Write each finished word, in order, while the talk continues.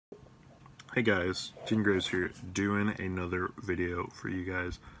Hey guys, Gene Graves here, doing another video for you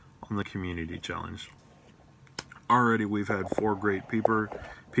guys on the community challenge. Already we've had 4 great people.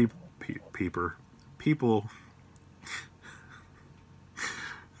 I'm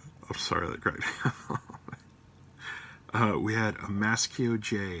sorry that cracked. We had a Maskio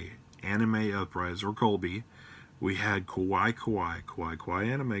J, Anime Uprise, or Colby. We had Kawaii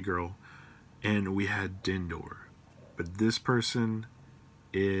Anime Girl, and we had Dindor. But this person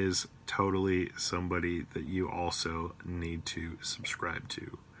is totally somebody that you also need to subscribe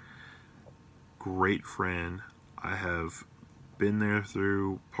to. Great friend. I have been there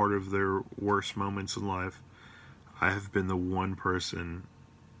through part of their worst moments in life. I have been the one person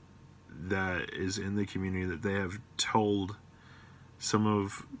that is in the community that they have told some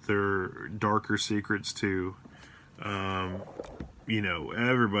of their darker secrets to. You know,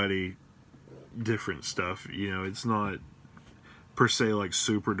 everybody, different stuff. You know, it's not per se like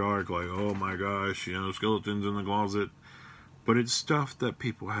super dark, like, oh my gosh, you know, skeletons in the closet, but it's stuff that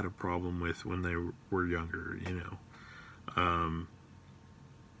people had a problem with when they were younger, you know.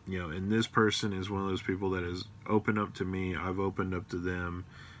 And this person is one of those people that has opened up to me. I've opened up to them.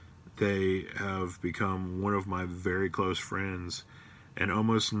 They have become one of my very close friends, and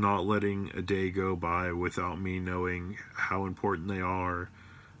almost not letting a day go by without me knowing how important they are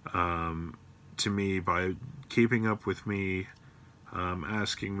to me by keeping up with me,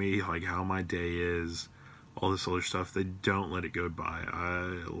 asking me like how my day is, all this other stuff. They don't let it go by.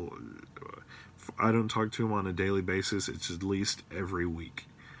 I don't talk to them on a daily basis. It's at least every week.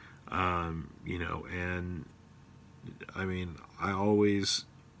 You know, and I mean, I always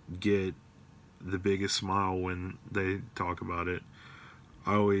get the biggest smile when they talk about it.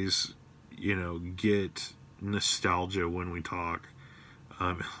 I always, you know, get nostalgia when we talk,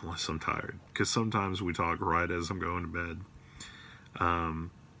 unless I'm tired, because sometimes we talk right as I'm going to bed.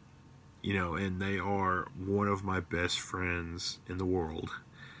 You know, and they are one of my best friends in the world.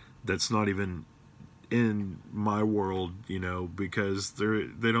 That's not even in my world, you know, because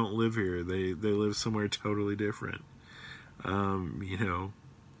they don't live here. They live somewhere totally different. You know,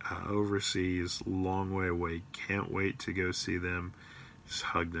 overseas, long way away. Can't wait to go see them. Just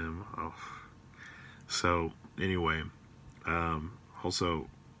hug them. Oh. So anyway, also,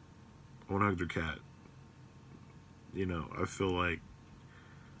 I want to hug their cat. You know, I feel like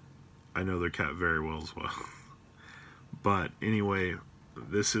I know their cat very well as well. But anyway,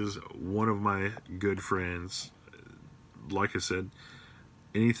 this is one of my good friends. Like I said,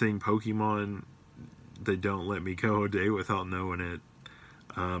 anything Pokemon, they don't let me go a day without knowing it.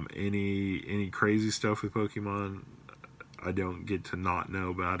 Any crazy stuff with Pokemon, I don't get to not know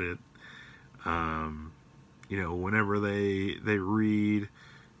about it. You know, whenever they read,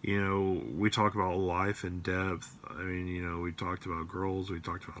 you know, we talk about life in depth. I mean, you know, we talked about girls, we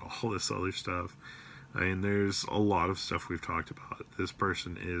talked about all this other stuff. I mean, there's a lot of stuff we've talked about. This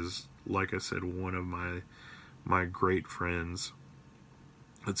person is, like I said, one of my great friends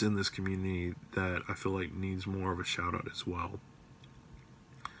that's in this community that I feel like needs more of a shout out as well.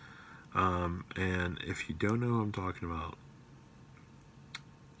 And if you don't know who I'm talking about,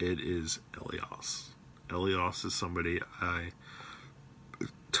 it is Elias. Elias is somebody I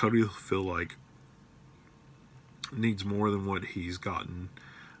totally feel like needs more than what he's gotten.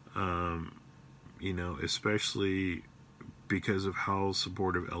 You know, especially because of how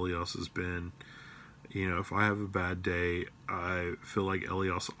supportive Elias has been. You know, if I have a bad day, I feel like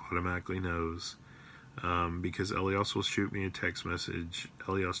Elias automatically knows. Because Elias will shoot me a text message.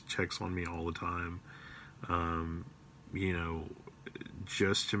 Elias checks on me all the time. You know,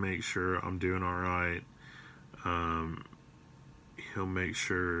 just to make sure I'm doing alright. He'll make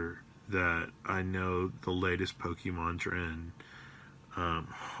sure that I know the latest Pokemon trend.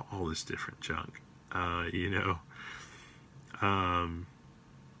 All this different junk. You know.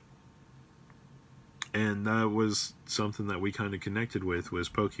 And that was something that we kind of connected with, was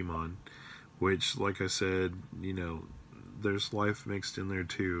Pokemon. Which, like I said, you know, there's life mixed in there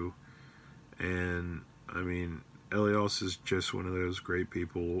too. And, I mean, Elias is just one of those great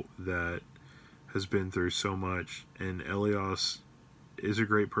people that has been through so much. And Elias is a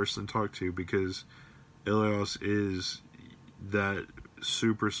great person to talk to, because Elias is that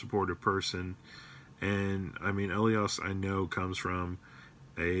super supportive person. And, I mean, Elias, I know, comes from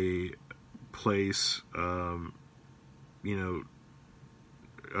a place, you know,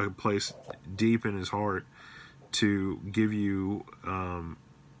 a place deep in his heart to give you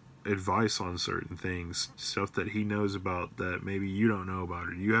advice on certain things, stuff that he knows about that maybe you don't know about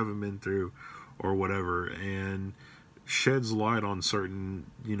or you haven't been through or whatever, and sheds light on certain,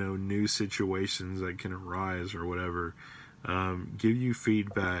 you know, new situations that can arise or whatever. give you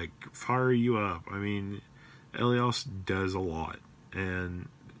feedback, fire you up. I mean, Elias does a lot, and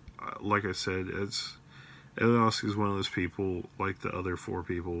like I said, Elias is one of those people, like the other four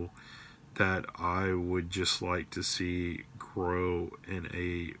people, that I would just like to see grow in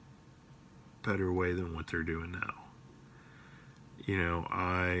a better way than what they're doing now. You know,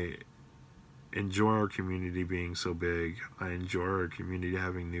 I enjoy our community being so big. I enjoy our community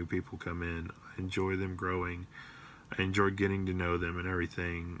having new people come in. I enjoy them growing. I enjoy getting to know them and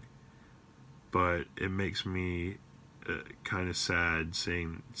everything. But it makes me kind of sad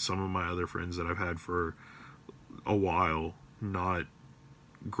seeing some of my other friends that I've had for a while not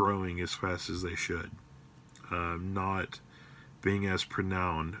growing as fast as they should. Not being as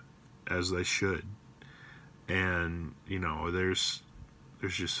pronounced as they should. And, you know, there's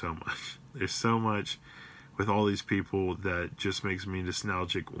just so much. There's so much with all these people that just makes me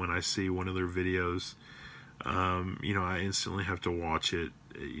nostalgic when I see one of their videos. You know, I instantly have to watch it,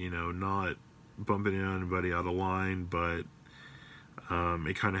 you know, not bumping into anybody out of line, but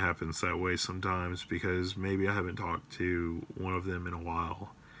it kind of happens that way sometimes because maybe I haven't talked to one of them in a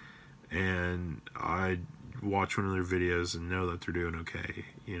while, and I watch one of their videos and know that they're doing okay,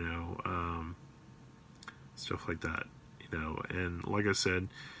 you know, stuff like that, you know. And like I said,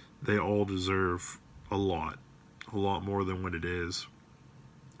 they all deserve a lot more than what it is.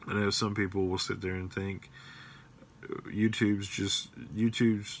 I know some people will sit there and think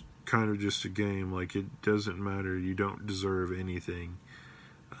YouTube's kind of just a game, like it doesn't matter, you don't deserve anything.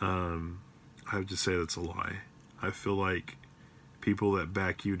 I have to say that's a lie. I feel like people that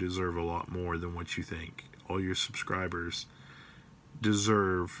back you deserve a lot more than what you think. All your subscribers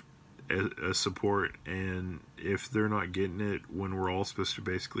deserve a support, and if they're not getting it when we're all supposed to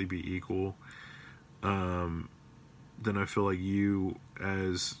basically be equal, then I feel like you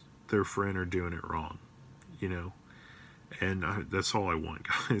as their friend are doing it wrong, you know. And that's all I want,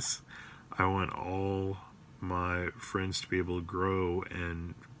 guys. I want all my friends to be able to grow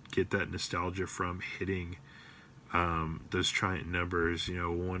and get that nostalgia from hitting those giant numbers, you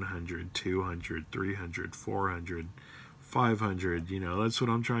know, 100, 200, 300, 400, 500, you know, that's what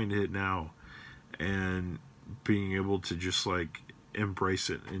I'm trying to hit now. And being able to just like embrace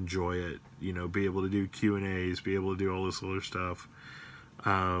it, enjoy it, you know, be able to do Q&As, be able to do all this other stuff.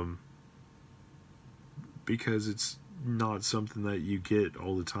 Because it's not something that you get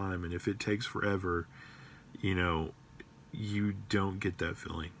all the time, and if it takes forever, you know, you don't get that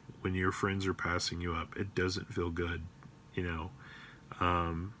feeling when your friends are passing you up. It doesn't feel good, you know.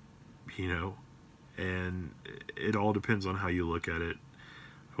 You know, and it all depends on how you look at it.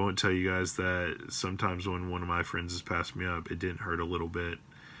 I won't tell you guys that sometimes when one of my friends has passed me up, it didn't hurt a little bit,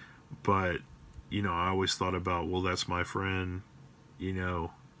 but you know, I always thought about, well, that's my friend, you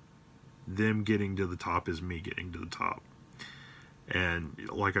know, them getting to the top is me getting to the top. And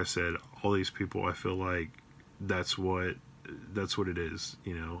like I said, all these people, I feel like that's what it is,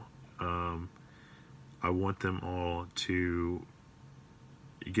 you know. I want them all to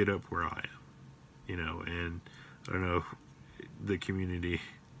get up where I am, you know. And I don't know if the community,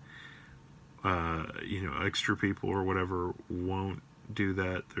 you know, extra people or whatever won't do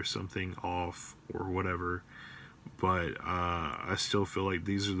that. There's something off or whatever. But I still feel like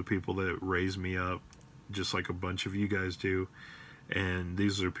these are the people that raise me up, just like a bunch of you guys do. And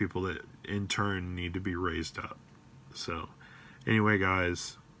these are people that in turn need to be raised up. So anyway,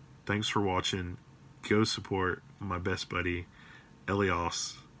 guys, thanks for watching. Go support my best buddy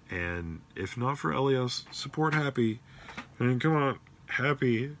Elias, and if not for Elias, support Happy. I mean, come on,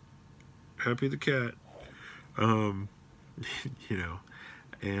 Happy the cat. You know.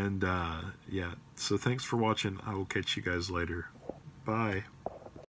 And yeah, so thanks for watching. I will catch you guys later. Bye.